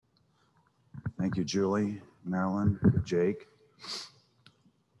Thank you, Julie, Marilyn, Jake,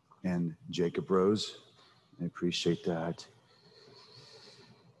 and Jacob Rose. I appreciate that.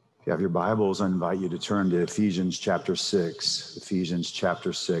 If you have your Bibles, I invite you to turn to Ephesians chapter 6. Ephesians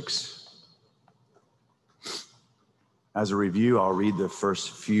chapter 6. As a review, I'll read the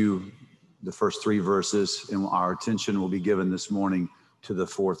first three verses, and our attention will be given this morning to the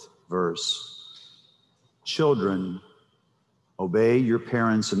fourth verse. Children, obey your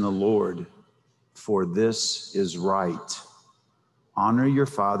parents in the Lord, for this is right. Honor your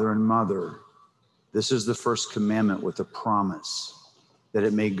father and mother. This is the first commandment with a promise, that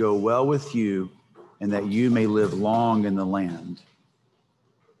it may go well with you and that you may live long in the land.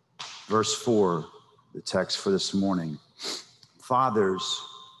 Verse 4, the text for this morning. Fathers,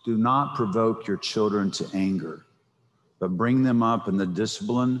 do not provoke your children to anger, but bring them up in the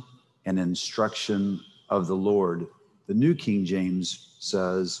discipline and instruction of the Lord. The New King James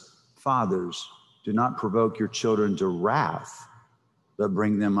says, fathers, do not provoke your children to wrath, but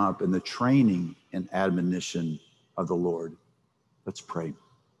bring them up in the training and admonition of the Lord. Let's pray.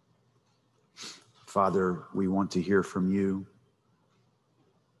 Father, we want to hear from you.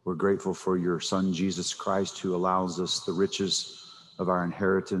 We're grateful for your Son, Jesus Christ, who allows us the riches of our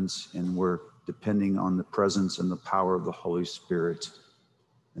inheritance, and we're depending on the presence and the power of the Holy Spirit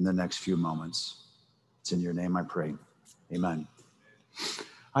in the next few moments. It's in your name I pray. Amen.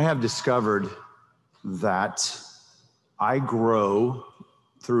 I have discovered that I grow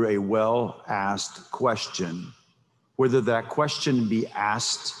through a well-asked question, whether that question be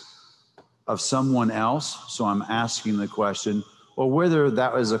asked of someone else, so I'm asking the question, or whether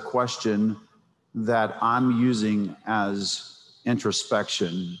that is a question that I'm using as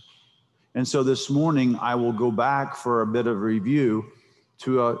introspection. And so this morning, I will go back for a bit of review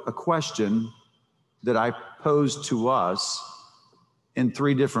to a question that I posed to us in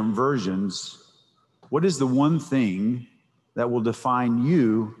three different versions. What is the one thing that will define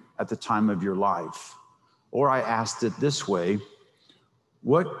you at the time of your life? Or I asked it this way,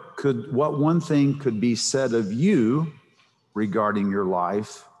 what one thing could be said of you regarding your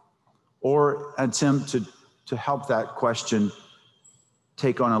life, or attempt to help that question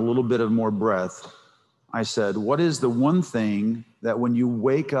take on a little bit of more breath? I said, what is the one thing that when you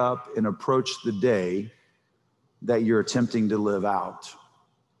wake up and approach the day that you're attempting to live out?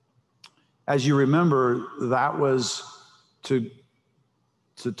 As you remember, that was to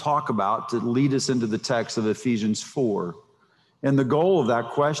talk about, to lead us into the text of Ephesians 4. And the goal of that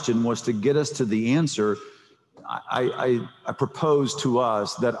question was to get us to the answer. I proposed to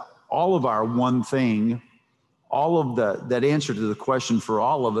us that all of our one thing, all of that answer to the question for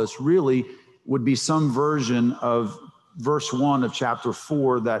all of us really would be some version of verse 1 of chapter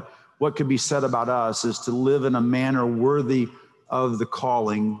 4, that what could be said about us is to live in a manner worthy of the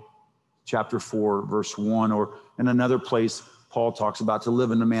calling, chapter 4, verse 1, or in another place, Paul talks about to live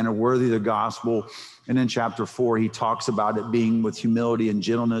in a manner worthy of the gospel. And in chapter 4, he talks about it being with humility and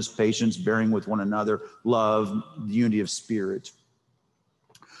gentleness, patience, bearing with one another, love, unity of spirit.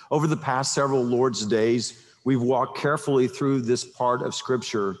 Over the past several Lord's days, we've walked carefully through this part of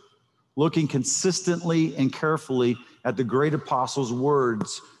Scripture, looking consistently and carefully at the great apostle's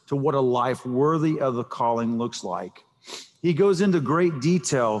words to what a life worthy of the calling looks like. He goes into great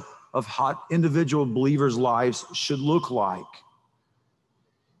detail of how individual believers' lives should look like.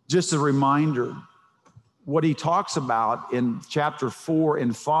 Just a reminder, what he talks about in chapter 4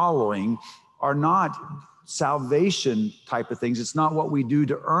 and following are not salvation type of things. It's not what we do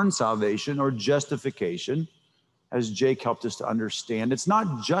to earn salvation or justification, as Jake helped us to understand. It's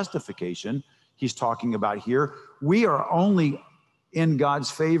not justification he's talking about here. We are only in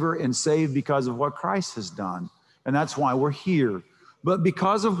God's favor and saved because of what Christ has done. And that's why we're here. But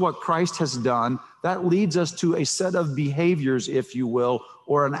because of what Christ has done, that leads us to a set of behaviors, if you will,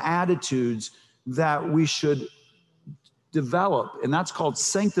 or an attitudes that we should develop. And that's called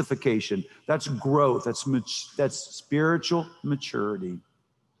sanctification. That's growth. That's spiritual maturity.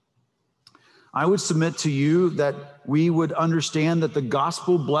 I would submit to you that we would understand that the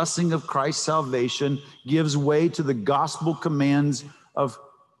gospel blessing of Christ's salvation gives way to the gospel commands of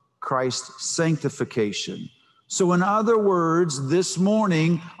Christ's sanctification. So in other words, this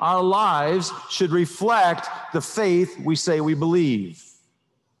morning, our lives should reflect the faith we say we believe.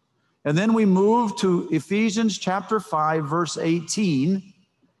 And then we move to Ephesians chapter 5, verse 18.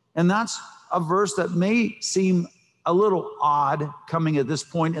 And that's a verse that may seem a little odd coming at this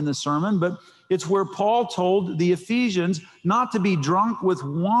point in the sermon, but it's where Paul told the Ephesians not to be drunk with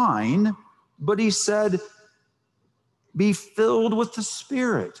wine, but he said, be filled with the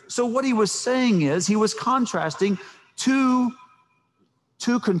Spirit. So what he was saying is he was contrasting two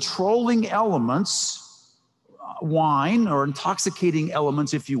two controlling elements, wine, or intoxicating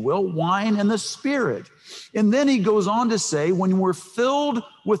elements, if you will, wine and the Spirit. And then he goes on to say, when we're filled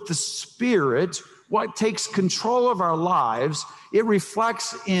with the Spirit, what takes control of our lives, it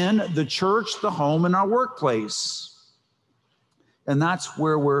reflects in the church, the home, and our workplace. And that's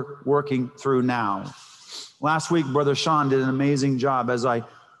where we're working through now. Last week, Brother Sean did an amazing job as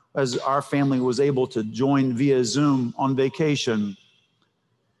our family was able to join via Zoom on vacation.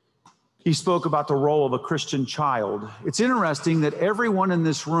 He spoke about the role of a Christian child. It's interesting that everyone in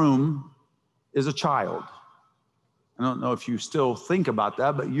this room is a child. I don't know if you still think about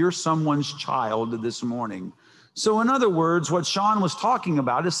that, but you're someone's child this morning. So in other words, what Sean was talking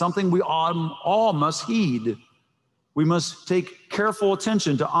about is something we all must heed. We must take careful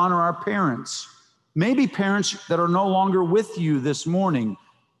attention to honor our parents. Maybe parents that are no longer with you this morning,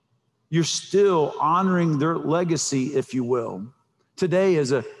 you're still honoring their legacy, if you will. Today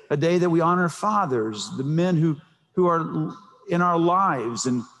is a day that we honor fathers, the men who are in our lives.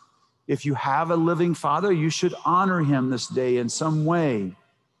 And if you have a living father, you should honor him this day in some way.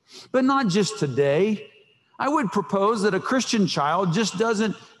 But not just today. I would propose that a Christian child just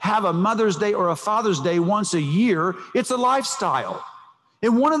doesn't have a Mother's Day or a Father's Day once a year. It's a lifestyle.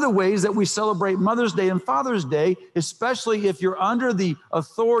 And one of the ways that we celebrate Mother's Day and Father's Day, especially if you're under the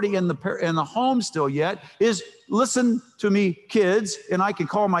authority in the home still yet, is listen to me, kids, and I can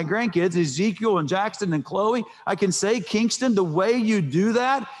call my grandkids, Ezekiel and Jackson and Chloe. I can say, Kingston, the way you do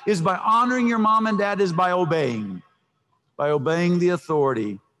that is by honoring your mom and dad, is by obeying the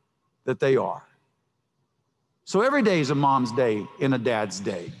authority that they are. So every day is a mom's day and a dad's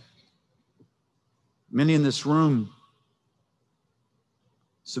day. Many in this room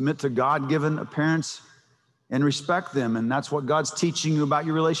submit to God-given parents and respect them. And that's what God's teaching you about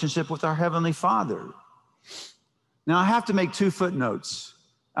your relationship with our Heavenly Father. Now, I have to make two footnotes.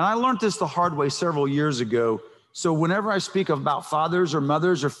 And I learned this the hard way several years ago. So whenever I speak about fathers or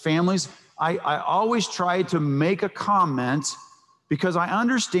mothers or families, I always try to make a comment because I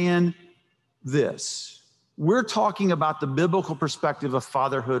understand this. We're talking about the biblical perspective of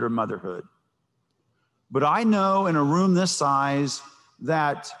fatherhood or motherhood. But I know in a room this size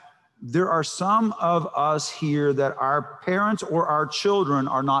that there are some of us here that our parents or our children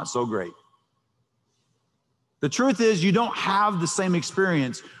are not so great. The truth is, you don't have the same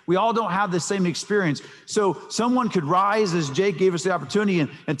experience. We all don't have the same experience. So someone could rise, as Jake gave us the opportunity,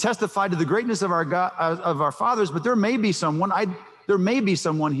 and testify to the greatness of our God, of our fathers, but there may be someone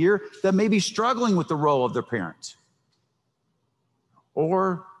here that may be struggling with the role of their parent,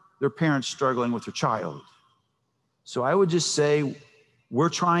 or their parents struggling with their child. So I would just say, we're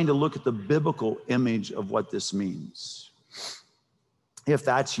trying to look at the biblical image of what this means. If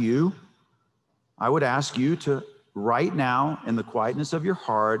that's you, I would ask you to right now, in the quietness of your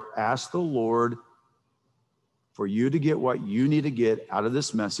heart, ask the Lord for you to get what you need to get out of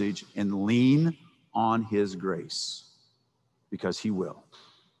this message and lean on his grace, because he will,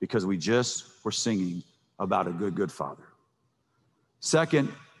 because we just were singing about a good, good father.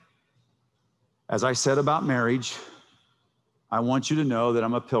 Second, as I said about marriage, I want you to know that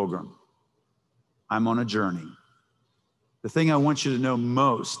I'm a pilgrim. I'm on a journey. The thing I want you to know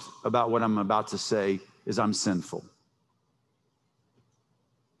most about what I'm about to say is I'm sinful.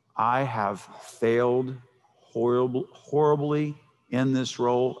 I have failed horribly in this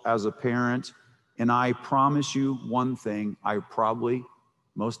role as a parent, and I promise you one thing, I probably,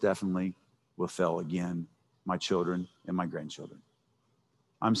 most definitely, will fail again, my children and my grandchildren.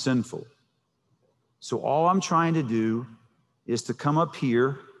 I'm sinful. So all I'm trying to do is to come up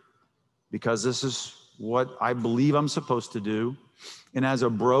here, because this is what I believe I'm supposed to do. And as a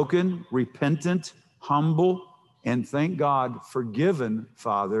broken, repentant, humble, and thank God, forgiven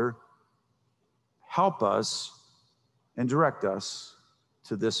Father, help us and direct us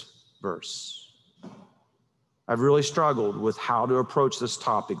to this verse. I've really struggled with how to approach this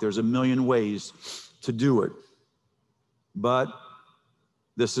topic. There's a million ways to do it, but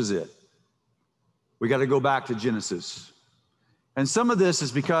this is it. We got to go back to Genesis. And some of this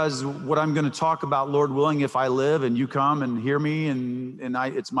is because what I'm going to talk about, Lord willing, if I live and you come and hear me,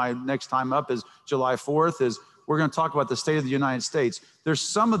 it's my next time up is July 4th, is we're going to talk about the state of the United States. There's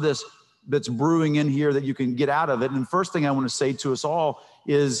some of this that's brewing in here that you can get out of it. And the first thing I want to say to us all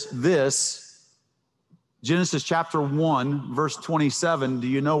is this: Genesis chapter 1, verse 27. Do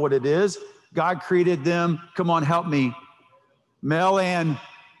you know what it is? God created them, come on, help me, male and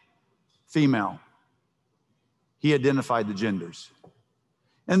female. He identified the genders.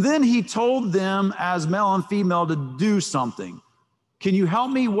 And then he told them as male and female to do something. Can you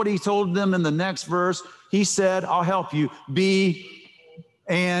help me what he told them in the next verse? He said, I'll help you. Be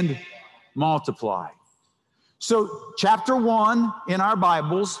and multiply. So chapter 1 in our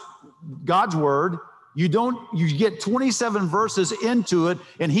Bibles, God's word, you get 27 verses into it,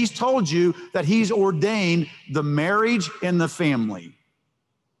 and he's told you that he's ordained the marriage and the family.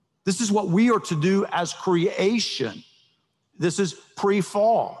 This is what we are to do as creation. This is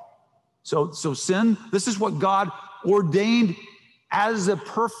pre-fall. So sin, this is what God ordained as a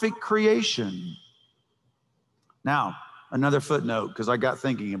perfect creation. Now, another footnote, because I got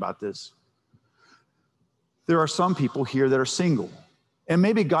thinking about this. There are some people here that are single, and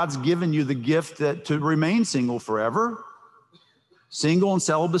maybe God's given you the gift to remain single forever. Single and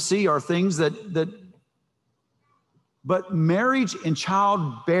celibacy are things but marriage and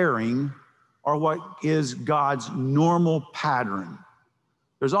childbearing are what is God's normal pattern.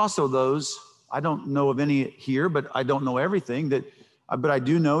 There's also those, I don't know of any here, but I don't know everything, but I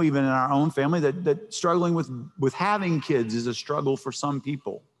do know even in our own family that struggling with having kids is a struggle for some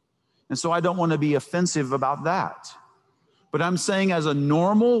people. And so I don't want to be offensive about that. But I'm saying as a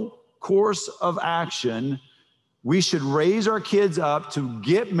normal course of action, we should raise our kids up to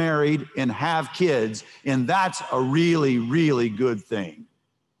get married and have kids, and that's a really, really good thing.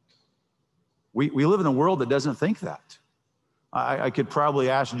 We live in a world that doesn't think that. I could probably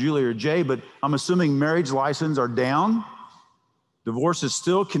ask Julie or Jay, but I'm assuming marriage licenses are down. Divorces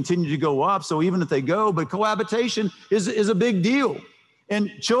still continue to go up, so even if they go, but cohabitation is a big deal. And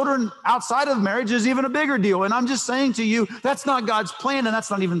children outside of marriage is even a bigger deal. And I'm just saying to you, that's not God's plan, and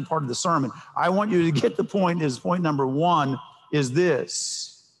that's not even part of the sermon. I want you to get the point. Point number 1 is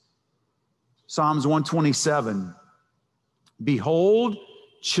this. Psalms 127. Behold,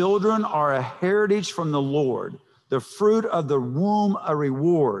 children are a heritage from the Lord, the fruit of the womb a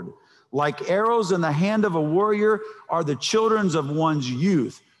reward. Like arrows in the hand of a warrior are the children of one's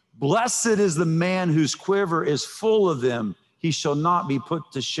youth. Blessed is the man whose quiver is full of them. He shall not be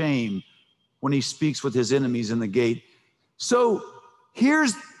put to shame when he speaks with his enemies in the gate. So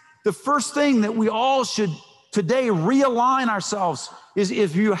here's the first thing that we all should today realign ourselves is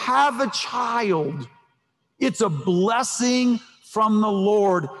if you have a child, it's a blessing from the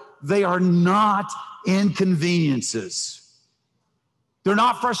Lord. They are not inconveniences. They're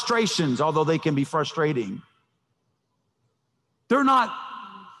not frustrations, although they can be frustrating. They're not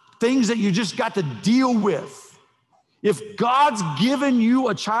things that you just got to deal with. If God's given you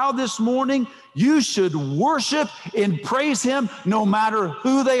a child this morning, you should worship and praise him no matter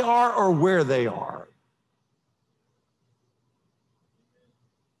who they are or where they are.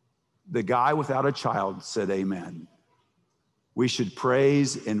 The guy without a child said amen. We should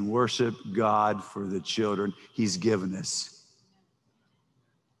praise and worship God for the children he's given us.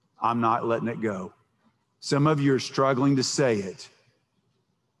 I'm not letting it go. Some of you are struggling to say it.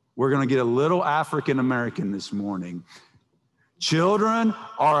 We're going to get a little African American this morning. Children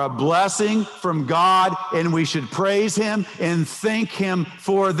are a blessing from God, and we should praise him and thank him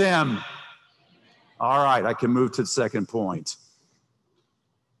for them. All right, I can move to the second point.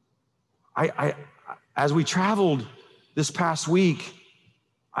 As we traveled this past week,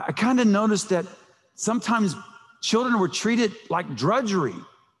 I kind of noticed that sometimes children were treated like drudgery.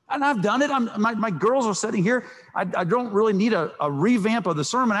 And I've done it. My girls are sitting here. I don't really need a revamp of the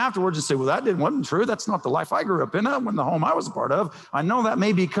sermon afterwards and say, well, that wasn't true. That's not the life I grew up in. That wasn't the home I was a part of. I know that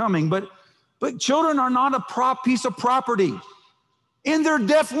may be coming, but children are not a piece of property. And they're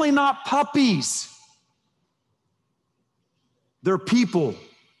definitely not puppies. They're people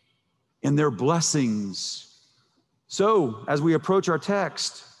and they're blessings. So as we approach our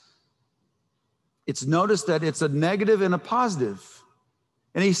text, it's noticed that it's a negative and a positive.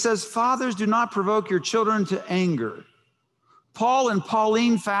 And he says, fathers, do not provoke your children to anger. Paul in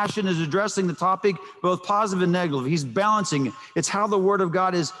Pauline fashion is addressing the topic both positive and negative. He's balancing it. It's how the word of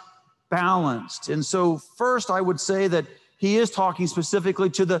God is balanced. And so first I would say that he is talking specifically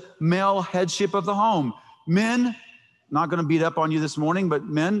to the male headship of the home. Men, not going to beat up on you this morning, but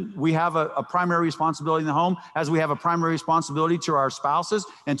men, we have a primary responsibility in the home, as we have a primary responsibility to our spouses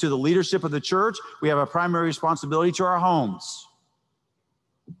and to the leadership of the church. We have a primary responsibility to our homes.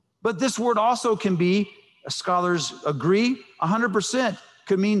 But this word also can be, scholars agree, 100%,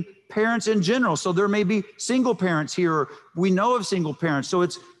 could mean parents in general. So there may be single parents here, or we know of single parents. So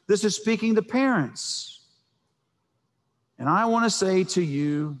this is speaking to parents. And I want to say to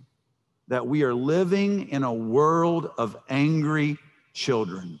you that we are living in a world of angry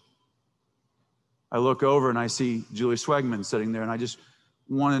children. I look over and I see Julie Swegman sitting there, and I just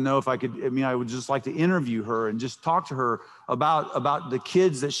want to know if I would just like to interview her and just talk to her about the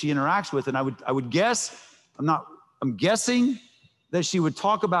kids that she interacts with. And I would guess, I'm guessing that she would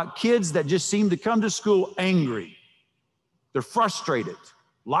talk about kids that just seem to come to school angry. They're frustrated.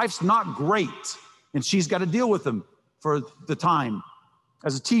 Life's not great, and she's got to deal with them for the time.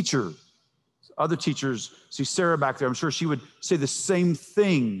 As a teacher, other teachers, see Sarah back there, I'm sure she would say the same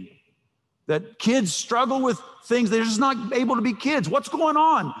thing, that kids struggle with things. They're just not able to be kids. What's going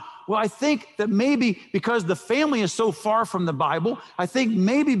on? Well, I think that maybe because the family is so far from the Bible, I think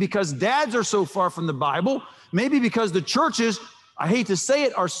maybe because dads are so far from the Bible, maybe because the churches, I hate to say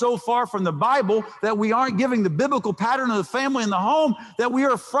it, are so far from the Bible that we aren't giving the biblical pattern of the family in the home, that we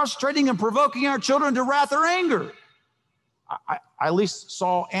are frustrating and provoking our children to wrath or anger. I at least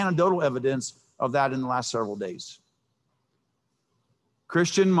saw anecdotal evidence of that in the last several days.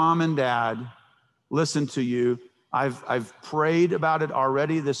 Christian mom and dad, listen to you. I've prayed about it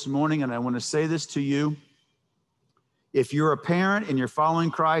already this morning, and I want to say this to you. If you're a parent and you're following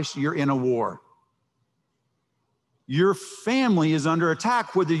Christ, you're in a war. Your family is under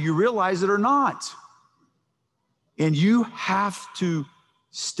attack, whether you realize it or not. And you have to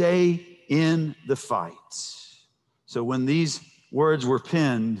stay in the fight. So when these words were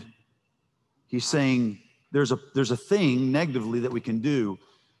penned, he's saying there's a thing negatively that we can do.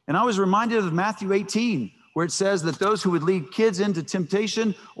 And I was reminded of Matthew 18, where it says that those who would lead kids into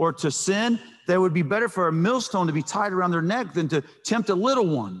temptation or to sin, that it would be better for a millstone to be tied around their neck than to tempt a little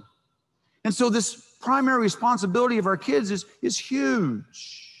one. And so this primary responsibility of our kids is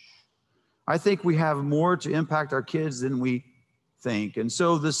huge. I think we have more to impact our kids than we think. And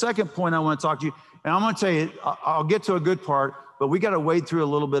so the second point I want to talk to you, and I'm going to tell you, I'll get to a good part, but we got to wade through a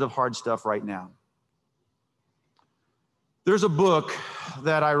little bit of hard stuff right now. There's a book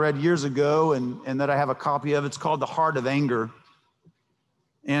that I read years ago and that I have a copy of. It's called The Heart of Anger.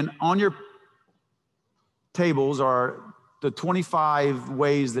 And on your tables are the 25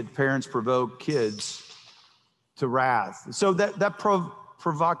 ways that parents provoke kids to wrath. So that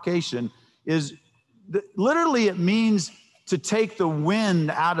provocation is, literally it means to take the wind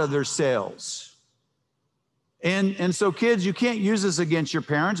out of their sails. And so kids, you can't use this against your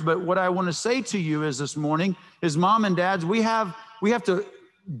parents, but what I want to say to you is this morning is, mom and dads, we have to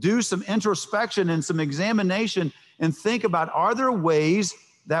do some introspection and some examination and think about, are there ways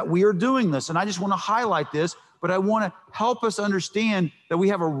that we are doing this? And I just want to highlight this, but I want to help us understand that we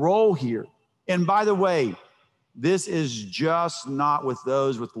have a role here. And by the way, this is just not with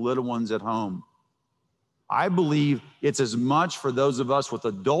those with little ones at home. I believe it's as much for those of us with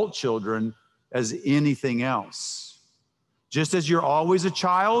adult children as anything else. Just as you're always a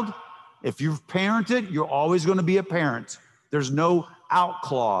child, if you've parented, you're always going to be a parent. There's no out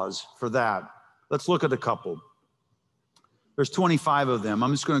clause for that. Let's look at a couple. There's 25 of them.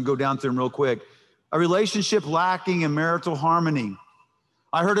 I'm just going to go down through them real quick. A relationship lacking in marital harmony.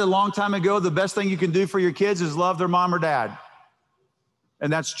 I heard it a long time ago, the best thing you can do for your kids is love their mom or dad.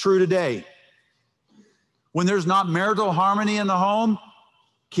 And that's true today. When there's not marital harmony in the home,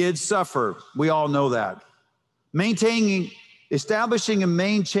 kids suffer. We all know that. Establishing and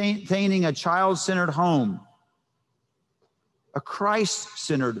maintaining a child-centered home, a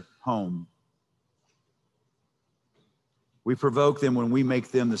Christ-centered home. We provoke them when we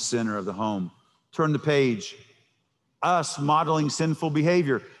make them the center of the home. Turn the page. Us modeling sinful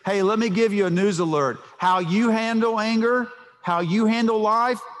behavior. Hey, let me give you a news alert. How you handle anger, how you handle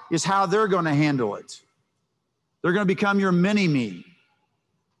life is how they're going to handle it. They're going to become your mini-me.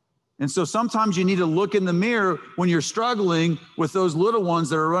 And so sometimes you need to look in the mirror when you're struggling with those little ones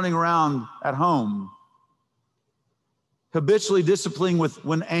that are running around at home. Habitually disciplining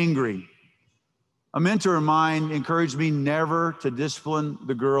when angry. A mentor of mine encouraged me never to discipline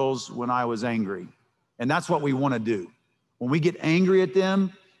the girls when I was angry. And that's what we want to do. When we get angry at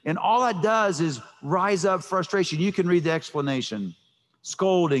them, and all that does is rise up frustration. You can read the explanation.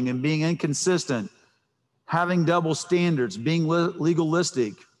 Scolding and being inconsistent, having double standards, being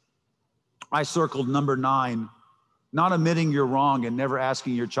legalistic. I circled number 9, not admitting you're wrong and never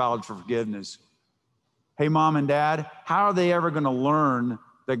asking your child for forgiveness. Hey, mom and dad, how are they ever going to learn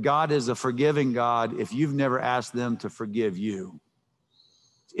that God is a forgiving God if you've never asked them to forgive you?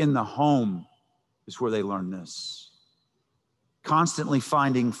 In the home is where they learn this. Constantly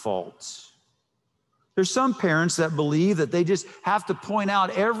finding faults. There's some parents that believe that they just have to point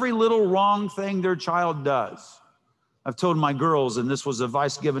out every little wrong thing their child does. I've told my girls, and this was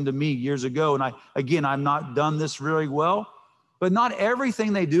advice given to me years ago, and I've not done this really well, but not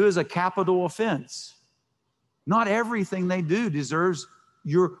everything they do is a capital offense. Not everything they do deserves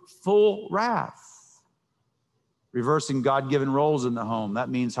your full wrath. Reversing God-given roles in the home. That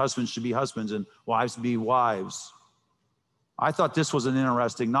means husbands should be husbands and wives be wives. I thought this was an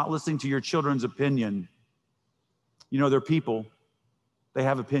interesting, not listening to your children's opinion. You know, they're people. They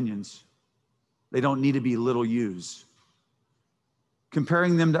have opinions. They don't need to be little U's.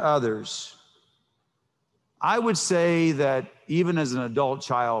 comparing them to others. I would say that even as an adult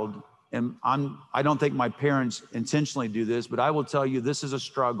child, and I don't think my parents intentionally do this, but I will tell you this is a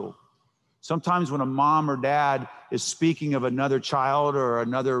struggle. Sometimes when a mom or dad is speaking of another child or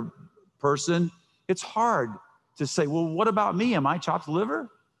another person, it's hard to say, well, what about me? Am I chopped liver?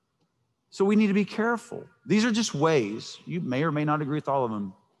 So we need to be careful. These are just ways. You may or may not agree with all of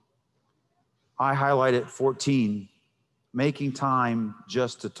them. I highlighted 14, making time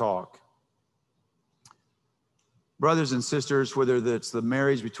just to talk. Brothers and sisters, whether it's the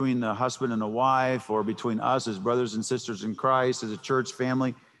marriage between the husband and a wife or between us as brothers and sisters in Christ, as a church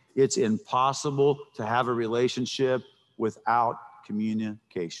family, it's impossible to have a relationship without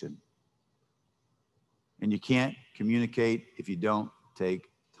communication. And you can't communicate if you don't take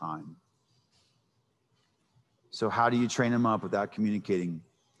time. So how do you train them up without communicating?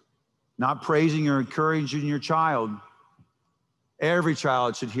 Not praising or encouraging your child. Every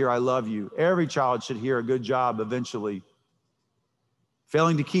child should hear, I love you. Every child should hear a good job eventually.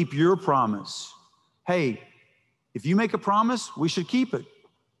 Failing to keep your promise. Hey, if you make a promise, we should keep it.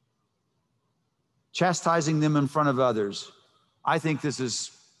 Chastising them in front of others. I think this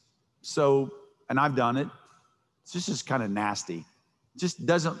is so, and I've done it. This is kind of nasty. Just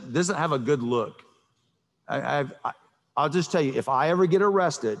doesn't have a good look. I'll just tell you, if I ever get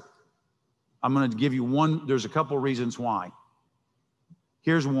arrested, I'm going to give you one. There's a couple reasons why.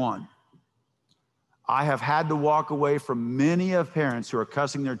 Here's one. I have had to walk away from many of parents who are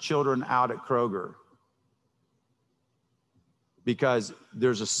cussing their children out at Kroger because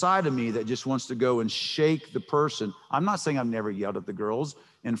there's a side of me that just wants to go and shake the person. I'm not saying I've never yelled at the girls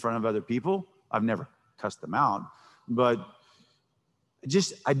in front of other people. I've never cussed them out, but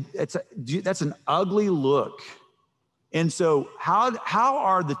that's an ugly look. And so how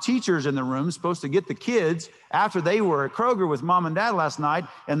are the teachers in the room supposed to get the kids after they were at Kroger with mom and dad last night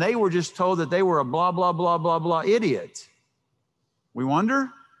and they were just told that they were a blah, blah, blah, blah, blah idiot? We wonder.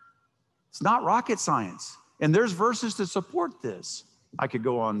 It's not rocket science. And there's verses to support this. I could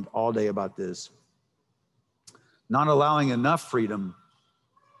go on all day about this. Not allowing enough freedom,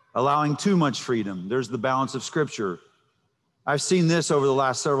 allowing too much freedom. There's the balance of Scripture. I've seen this over the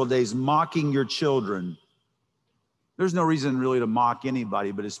last several days, mocking your children. There's no reason really to mock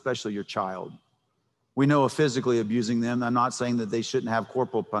anybody, but especially your child. We know of physically abusing them. I'm not saying that they shouldn't have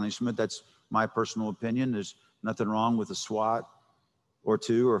corporal punishment. That's my personal opinion. There's nothing wrong with a SWAT or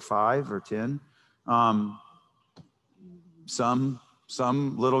 2 or 5 or 10. Some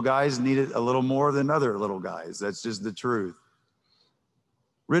little guys need it a little more than other little guys. That's just the truth.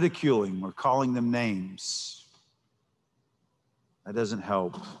 Ridiculing or calling them names. That doesn't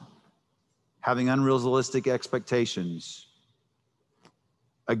help. Having unrealistic expectations.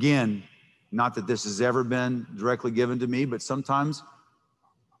 Again, not that this has ever been directly given to me, but sometimes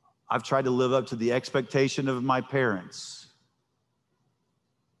I've tried to live up to the expectation of my parents.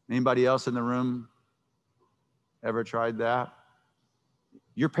 Anybody else in the room ever tried that?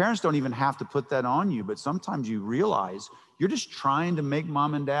 Your parents don't even have to put that on you, but sometimes you realize you're just trying to make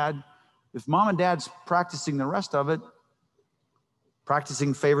mom and dad, if mom and dad's practicing the rest of it,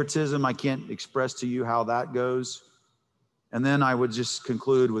 practicing favoritism, I can't express to you how that goes. And then I would just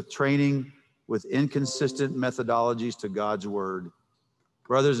conclude with training with inconsistent methodologies to God's word.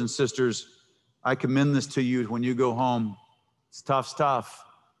 Brothers and sisters, I commend this to you when you go home. It's tough stuff.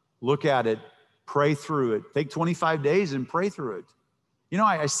 Look at it, pray through it. Take 25 days and pray through it. You know,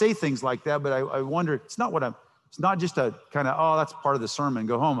 I say things like that, but I wonder, it's not just a kind of, oh, that's part of the sermon,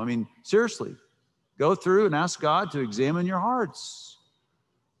 go home. I mean, seriously, go through and ask God to examine your hearts.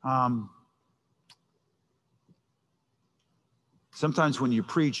 Sometimes when you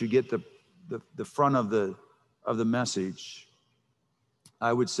preach, you get the front of the message.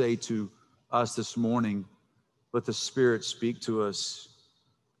 I would say to us this morning, let the Spirit speak to us.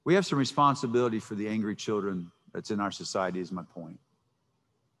 We have some responsibility for the angry children that's in our society, is my point.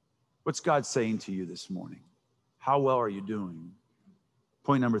 What's God saying to you this morning? How well are you doing?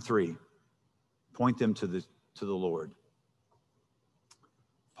 Point number 3, point them to the Lord.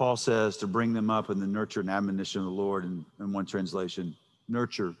 Paul says to bring them up in the nurture and admonition of the Lord, in one translation.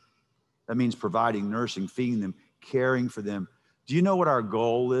 Nurture, that means providing, nursing, feeding them, caring for them. Do you know what our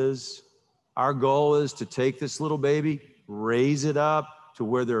goal is? Our goal is to take this little baby, raise it up to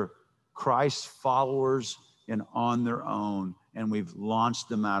where they're Christ followers and on their own, and we've launched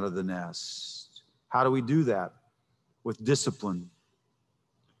them out of the nest. How do we do that? With discipline.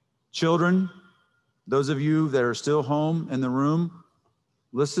 Children, those of you that are still home in the room,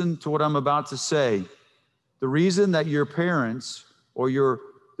 listen to what I'm about to say. The reason that your parents or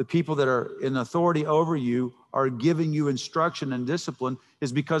the people that are in authority over you are giving you instruction and discipline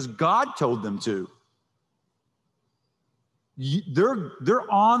is because God told them to.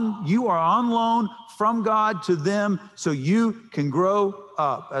 You are on loan from God to them so you can grow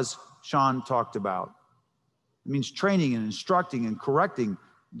up, as Sean talked about. It means training and instructing and correcting.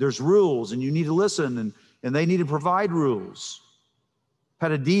 There's rules, and you need to listen, and they need to provide rules.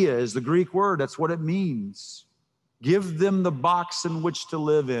 Paideia is the Greek word. That's what it means. Give them the box in which to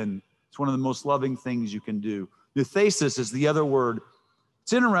live in. It's one of the most loving things you can do. Euthesis is the other word.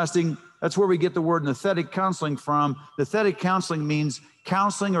 It's interesting. That's where we get the word nouthetic counseling from. Nouthetic counseling means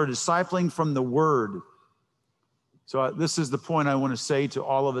counseling or discipling from the word. So this is the point I want to say to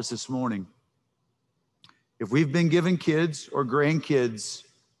all of us this morning. If we've been given kids or grandkids,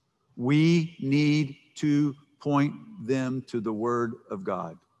 we need to point them to the Word of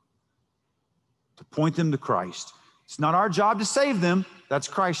God, to point them to Christ. It's not our job to save them. That's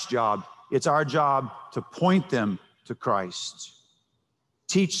Christ's job. It's our job to point them to Christ.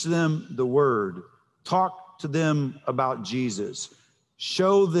 Teach them the Word. Talk to them about Jesus.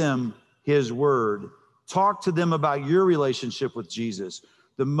 Show them His Word. Talk to them about your relationship with Jesus.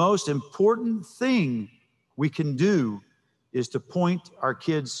 The most important thing we can do is to point our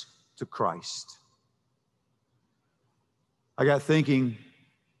kids to Christ. I got thinking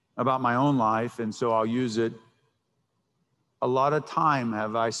about my own life, and so I'll use it. A lot of time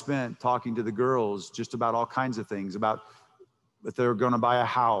have I spent talking to the girls just about all kinds of things, about if they're going to buy a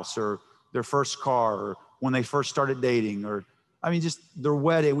house or their first car or when they first started dating, or just their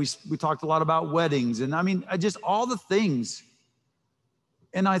wedding. We talked a lot about weddings, and just all the things.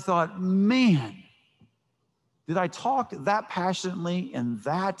 And I thought, man, did I talk that passionately and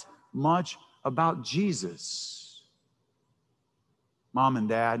that much about Jesus? Mom and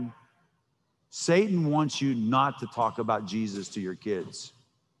Dad, Satan wants you not to talk about Jesus to your kids.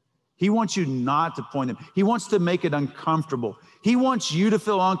 He wants you not to point them. He wants to make it uncomfortable. He wants you to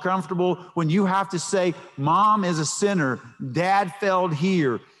feel uncomfortable when you have to say, Mom is a sinner, Dad failed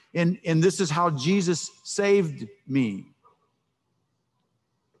here, and this is how Jesus saved me.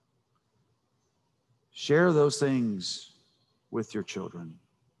 Share those things with your children.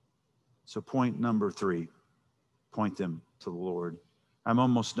 So point number 3, point them to the Lord. I'm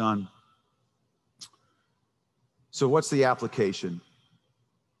almost done. So what's the application?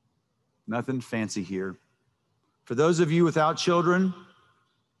 Nothing fancy here. For those of you without children,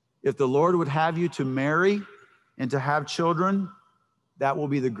 if the Lord would have you to marry and to have children, that will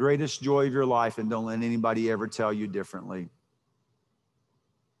be the greatest joy of your life, and don't let anybody ever tell you differently.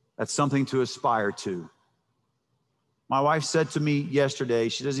 That's something to aspire to. My wife said to me yesterday,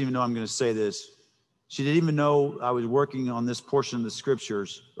 she doesn't even know I'm going to say this. She didn't even know I was working on this portion of the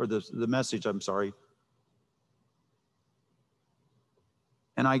scriptures, or the message, I'm sorry.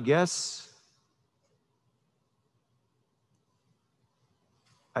 And I guess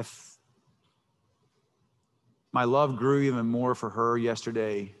my love grew even more for her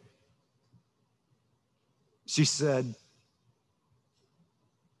yesterday. She said,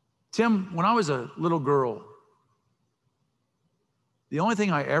 Tim, when I was a little girl, the only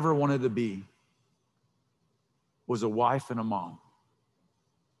thing I ever wanted to be was a wife and a mom.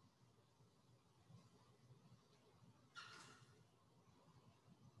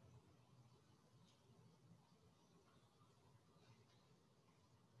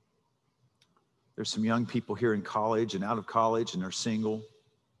 There's some young people here in college and out of college, and they're single.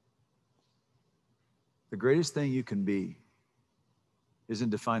 The greatest thing you can be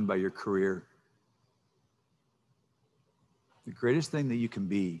isn't defined by your career. The greatest thing that you can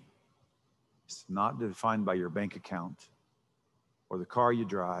be is not defined by your bank account or the car you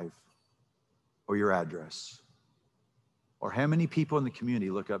drive or your address or how many people in the community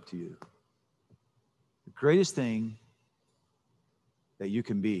look up to you. The greatest thing that you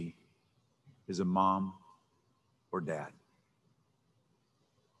can be is a mom or dad.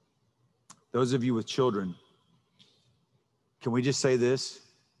 Those of you with children, can we just say this?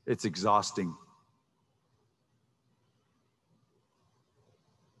 It's exhausting.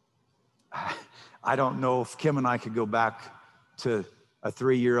 I don't know if Kim and I could go back to a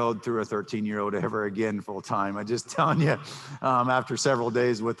 3-year-old through a 13-year-old ever again full time. I'm just telling you, after several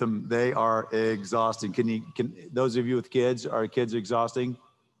days with them, they are exhausting. Can those of you with kids, are kids exhausting?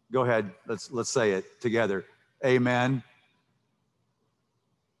 Go ahead, let's say it together. Amen.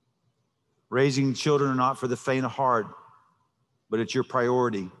 Raising children are not for the faint of heart, but it's your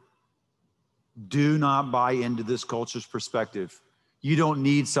priority. Do not buy into this culture's perspective. You don't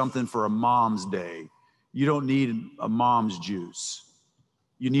need something for a mom's day. You don't need a mom's juice.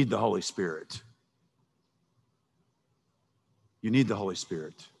 You need the Holy Spirit. You need the Holy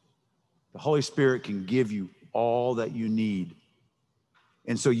Spirit. The Holy Spirit can give you all that you need.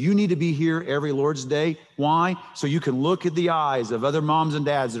 And so you need to be here every Lord's Day. Why? So you can look at the eyes of other moms and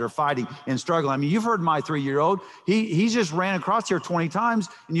dads that are fighting and struggling. I mean, you've heard my 3-year-old. He just ran across here 20 times,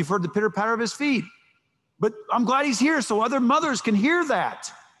 and you've heard the pitter-patter of his feet. But I'm glad he's here so other mothers can hear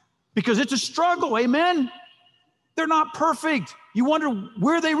that, because it's a struggle, amen? They're not perfect. You wonder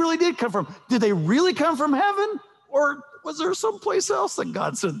where they really did come from. Did they really come from heaven? Or was there someplace else that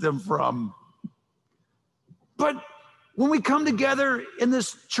God sent them from? But when we come together in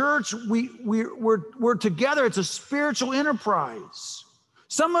this church, we're together. It's a spiritual enterprise.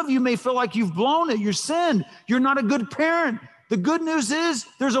 Some of you may feel like you've blown it. You're sinned. You're not a good parent. The good news is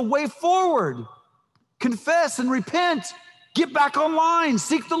there's a way forward. Confess and repent. Get back online.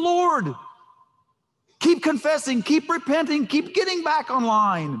 Seek the Lord. Keep confessing. Keep repenting. Keep getting back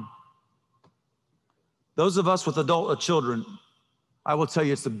online. Those of us with adult children, I will tell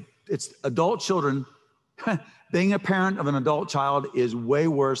you, it's adult children. Being a parent of an adult child is way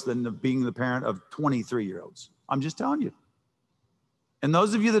worse than being the parent of 23-year-olds. I'm just telling you. And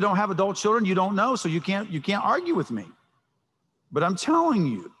those of you that don't have adult children, you don't know, so you can't argue with me. But I'm telling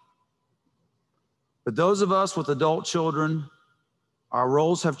you. But those of us with adult children, our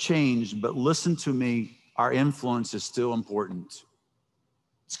roles have changed, but listen to me, our influence is still important.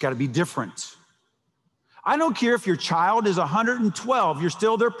 It's got to be different. I don't care if your child is 112, you're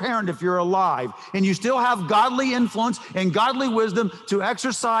still their parent if you're alive, and you still have godly influence and godly wisdom to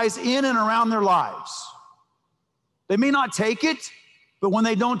exercise in and around their lives. They may not take it, but when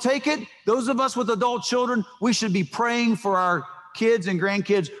they don't take it, those of us with adult children, we should be praying for our kids and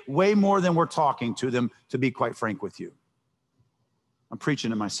grandkids way more than we're talking to them, to be quite frank with you. I'm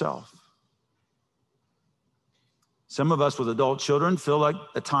preaching to myself. Some of us with adult children feel like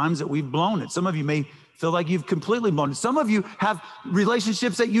at times that we've blown it. Some of you may feel like you've completely blown it. Some of you have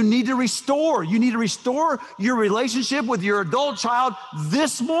relationships that you need to restore. You need to restore your relationship with your adult child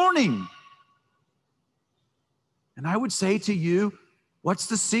this morning. And I would say to you, what's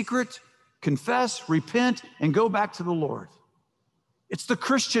the secret? Confess, repent, and go back to the Lord. It's the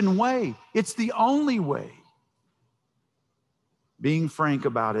Christian way. It's the only way. Being frank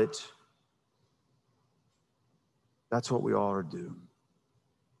about it, that's what we all are doing.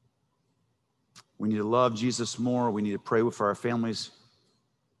 We need to love Jesus more. We need to pray for our families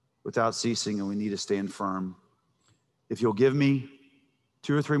without ceasing, and we need to stand firm. If you'll give me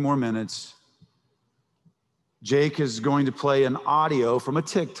 2 or 3 more minutes, Jake is going to play an audio from a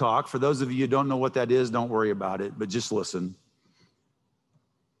TikTok. For those of you who don't know what that is, don't worry about it, but just listen.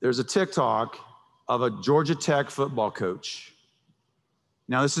 There's a TikTok of a Georgia Tech football coach.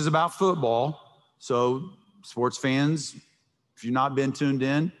 Now, this is about football, so sports fans, if you've not been tuned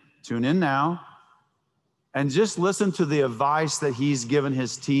in, tune in now. And just listen to the advice that he's given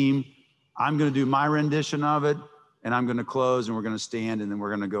his team. I'm going to do my rendition of it, and I'm going to close, and we're going to stand, and then we're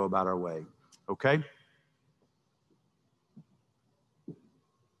going to go about our way. Okay? You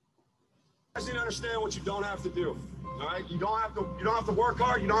guys need to understand what you don't have to do. All right? You don't have to work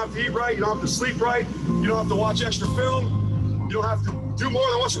hard. You don't have to eat right. You don't have to sleep right. You don't have to watch extra film. You don't have to do more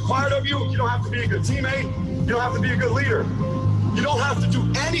than what's required of you. You don't have to be a good teammate. You don't have to be a good leader. You don't have to do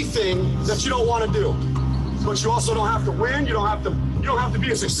anything that you don't want to do. But you also don't have to win. You don't have to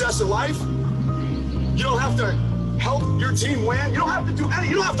be a success in life. You don't have to help your team win. You don't have to do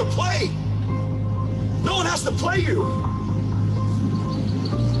anything. You don't have to play. No one has to play you.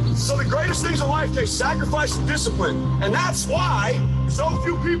 So the greatest things in life take sacrifice and discipline. And that's why so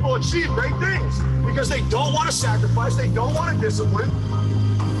few people achieve great things, because they don't want to sacrifice. They don't want to discipline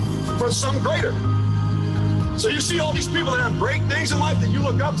for something greater. So you see all these people that have great things in life that you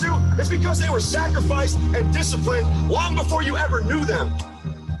look up to, it's because they were sacrificed and disciplined long before you ever knew them.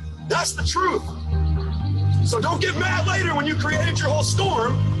 That's the truth. So don't get mad later when you created your whole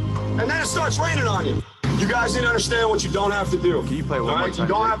storm and then it starts raining on you. You guys need to understand what you don't have to do. Can you play one more time?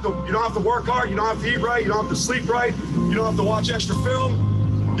 You don't have to work hard. You don't have to eat right. You don't have to sleep right. You don't have to watch extra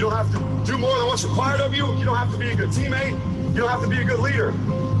film. You don't have to do more than what's required of you. You don't have to be a good teammate. You don't have to be a good leader.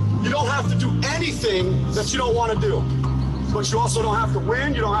 You don't have to do anything that you don't want to do. But you also don't have to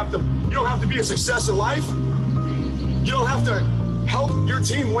win. You don't have to be a success in life. You don't have to help your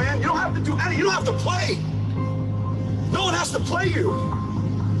team win. You don't have to do anything. You don't have to play. No one has to play you.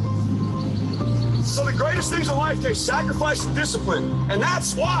 So the greatest things in life take sacrifice and discipline. And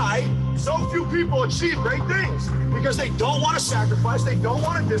that's why so few people achieve great things, because they don't want to sacrifice. They don't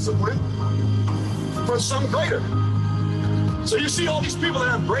want to discipline for something greater. So you see all these people that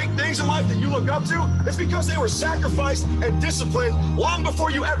have great things in life that you look up to, it's because they were sacrificed and disciplined long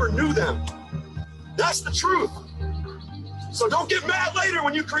before you ever knew them. That's the truth. So don't get mad later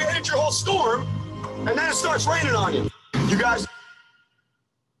when you created your whole storm And then it starts raining on you. You guys.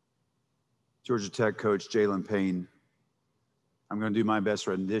 Georgia Tech coach Jalen Payne. I'm going to do my best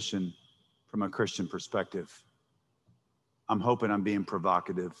rendition from a Christian perspective. I'm hoping I'm being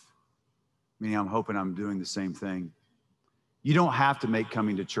provocative, meaning I'm hoping I'm doing the same thing. You don't have to make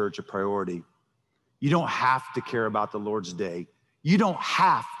coming to church a priority. You don't have to care about the Lord's Day. You don't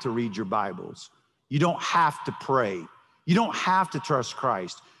have to read your Bibles. You don't have to pray. You don't have to trust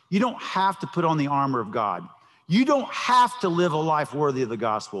Christ. You don't have to put on the armor of God. You don't have to live a life worthy of the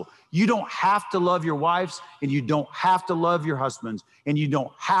gospel. You don't have to love your wives, and you don't have to love your husbands, and you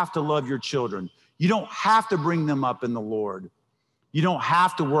don't have to love your children. You don't have to bring them up in the Lord. You don't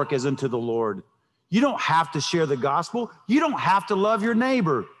have to work as unto the Lord. You don't have to share the gospel. You don't have to love your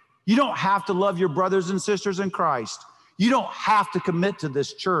neighbor. You don't have to love your brothers and sisters in Christ. You don't have to commit to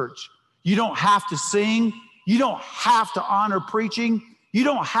this church. You don't have to sing. You don't have to honor preaching. You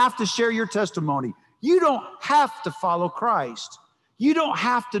don't have to share your testimony. You don't have to follow Christ. You don't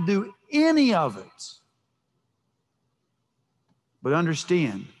have to do any of it. But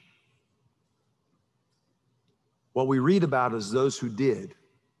understand, what we read about is those who did.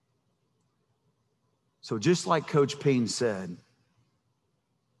 So just like Coach Payne said,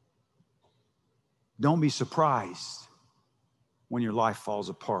 don't be surprised when your life falls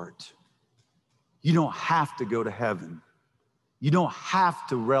apart. You don't have to go to heaven. You don't have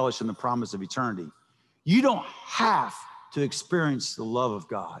to relish in the promise of eternity. You don't have to experience the love of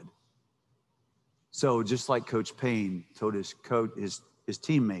God. So just like Coach Payne told his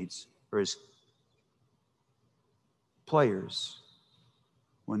teammates or his players,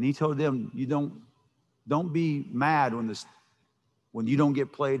 when he told them, don't be mad when you don't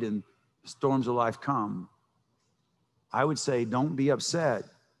get played and the storms of life come. I would say don't be upset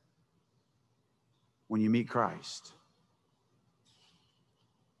when you meet Christ.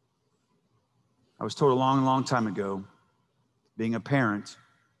 I was told a long, long time ago, being a parent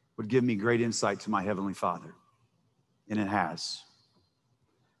would give me great insight to my Heavenly Father, and it has.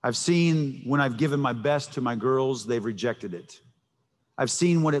 I've seen when I've given my best to my girls, they've rejected it. I've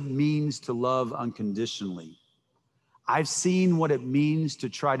seen what it means to love unconditionally. I've seen what it means to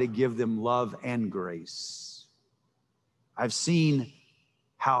try to give them love and grace. I've seen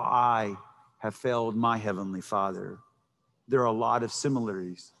how I have failed my Heavenly Father. There are a lot of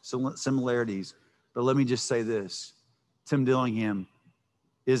similarities, but let me just say this. Tim Dillingham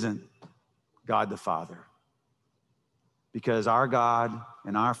isn't God the Father, because our God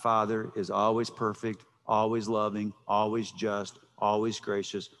and our Father is always perfect, always loving, always just, always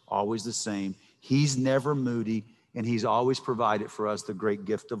gracious, always the same. He's never moody, and he's always provided for us the great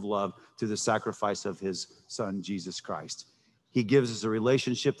gift of love through the sacrifice of his Son, Jesus Christ. He gives us a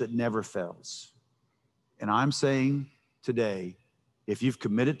relationship that never fails. And I'm saying today, if you've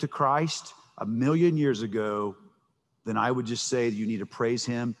committed to Christ 1,000,000 years ago, then I would just say that you need to praise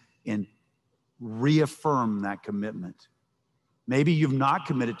him and reaffirm that commitment. Maybe you've not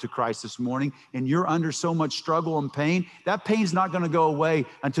committed to Christ this morning and you're under so much struggle and pain. That pain's not going to go away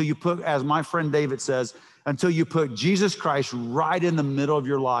until you put, as my friend David says, until you put Jesus Christ right in the middle of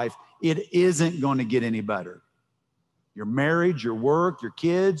your life. It isn't going to get any better. Your marriage, your work, your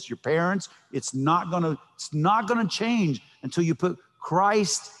kids, your parents, it's not going to change until you put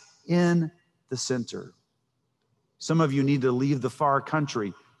Christ in the center. Some of you need to leave the far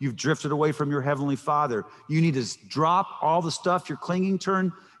country. You've drifted away from your Heavenly Father. You need to drop all the stuff you're clinging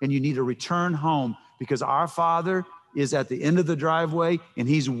to, and you need to return home, because our Father is at the end of the driveway and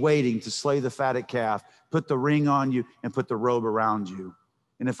he's waiting to slay the fatted calf, put the ring on you, and put the robe around you.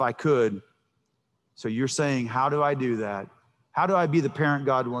 And if I could, so you're saying, how do I do that? How do I be the parent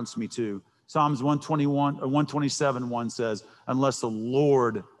God wants me to? Psalms 127:1 says, unless the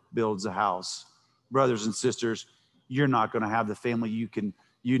Lord builds a house. Brothers and sisters, you're not going to have the family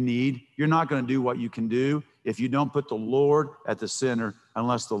you need. You're not going to do what you can do if you don't put the Lord at the center,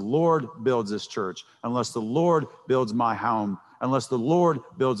 unless the Lord builds this church, unless the Lord builds my home, unless the Lord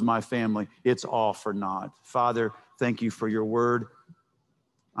builds my family. It's all for naught. Father, thank you for your word.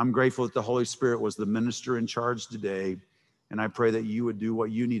 I'm grateful that the Holy Spirit was the minister in charge today, and I pray that you would do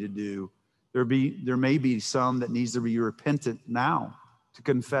what you need to do. There may be some that needs to be repentant now, to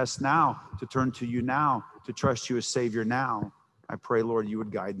confess now, to turn to you now, to trust you as Savior now. I pray, Lord, you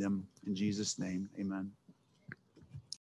would guide them. In Jesus' name, amen.